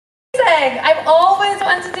amazing. I've always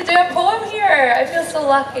wanted to do a poem here. I feel so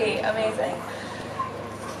lucky. Amazing.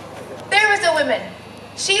 There was a woman.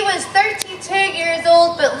 She was 32 years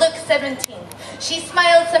old but looked 17. She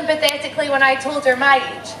smiled sympathetically when I told her my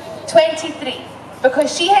age, 23,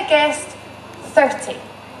 because she had guessed 30.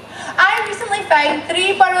 I recently found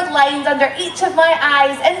 3 burrowed lines under each of my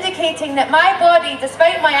eyes, indicating that my body,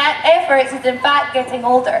 despite my efforts, is in fact getting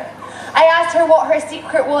older. I asked her what her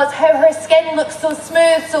secret was, how her skin looked so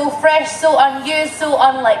smooth, so fresh, so unused, so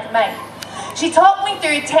unlike mine. She talked me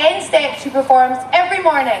through 10 steps she performs every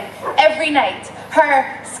morning, every night,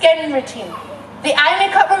 her skin routine. The eye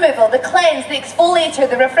makeup removal, the cleanse, the exfoliator,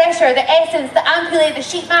 the refresher, the essence, the ampoule, the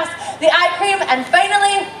sheet mask, the eye cream, and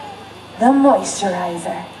finally, the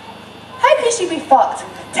moisturizer. How could she be fucked?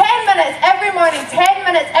 10 minutes every morning, 10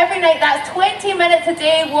 minutes every night, that's 20 minutes a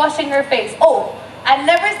day washing her face. Oh, and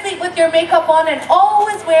never sleep with your makeup on, and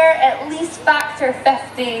always wear at least factor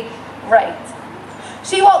 50 right.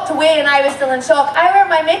 She walked away and I was still in shock. I wear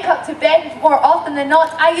my makeup to bed more often than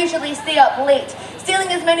not. I usually stay up late, stealing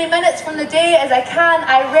as many minutes from the day as I can.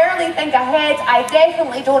 I rarely think ahead. I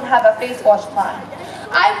definitely don't have a face wash plan.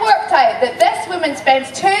 I worked out that this woman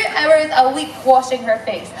spends 2 hours a week washing her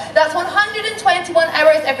face. That's 121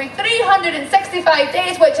 hours every 365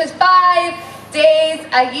 days, which is 5 days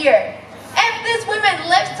a year. If this woman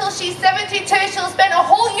lives till she's 72, she'll spend a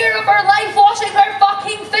whole year of her life washing her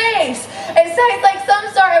fucking face. It sounds like some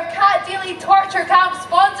sort of cat daily torture camp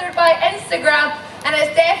sponsored by Instagram, and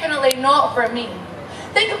it's definitely not for me.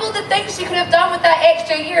 Think about the things she could have done with that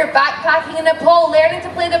extra year: backpacking in Nepal, learning to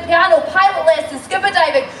play the piano, pilot lessons, scuba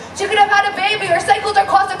diving. She could have had a baby or cycled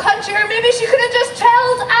across the country, or maybe she could have just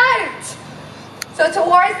chilled out. So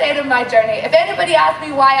towards the end of my journey, if anybody asks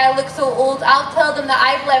me why I look so old, I'll tell them that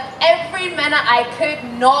I've lived every minute I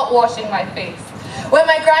could not washing my face. When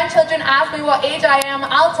my grandchildren ask me what age I am,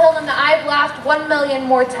 I'll tell them that I've laughed 1 million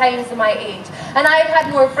more times than my age. And I've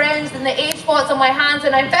had more friends than the age spots on my hands,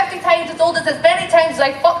 and I'm 50 times as old as many times as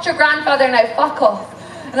I fucked your grandfather, and I fuck off.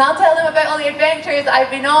 And I'll tell them about all the adventures I've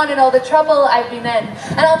been on and all the trouble I've been in.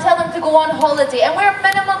 And I'll tell them to go on holiday and wear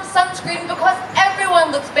minimum sunscreen because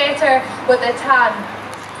everyone looks better with a tan.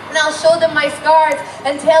 And I'll show them my scars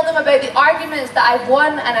and tell them about the arguments that I've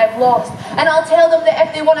won and I've lost. And I'll tell them that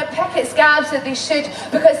if they want to pick at scabs, that they should,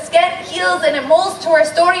 because skin heals and it molds to our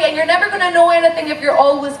story, and you're never going to know anything if you're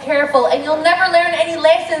always careful, and you'll never learn any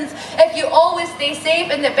lessons if you always stay safe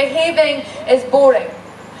and that behaving is boring.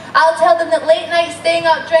 I'll tell them that late night staying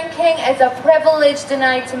up drinking is a privilege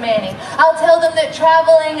denied to many. I'll tell them that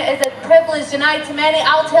travelling is a privilege denied to many.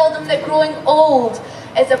 I'll tell them that growing old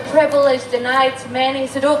is a privilege denied to many.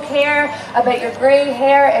 So don't care about your grey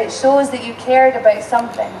hair, it shows that you cared about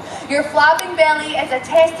something. Your flapping belly is a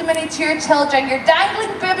testimony to your children. Your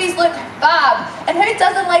dangling boobies look fab. And who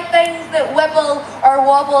doesn't like things that wibble or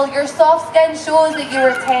wobble? Your soft skin shows that you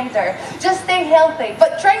were tender. Just stay healthy,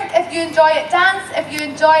 but drink if you enjoy it, dance if you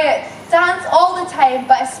enjoy it. Dance all the time,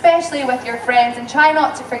 but especially with your friends, and try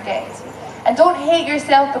not to forget. And don't hate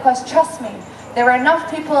yourself, because trust me, there are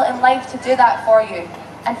enough people in life to do that for you.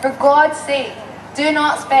 And for God's sake, do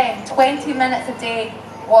not spend 20 minutes a day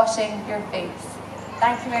washing your face.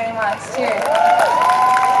 Thank you very much. Cheers.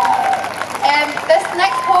 This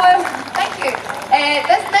next poem, thank you.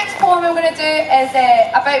 This next poem I'm going to do is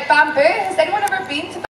about bamboo. Has anyone ever been to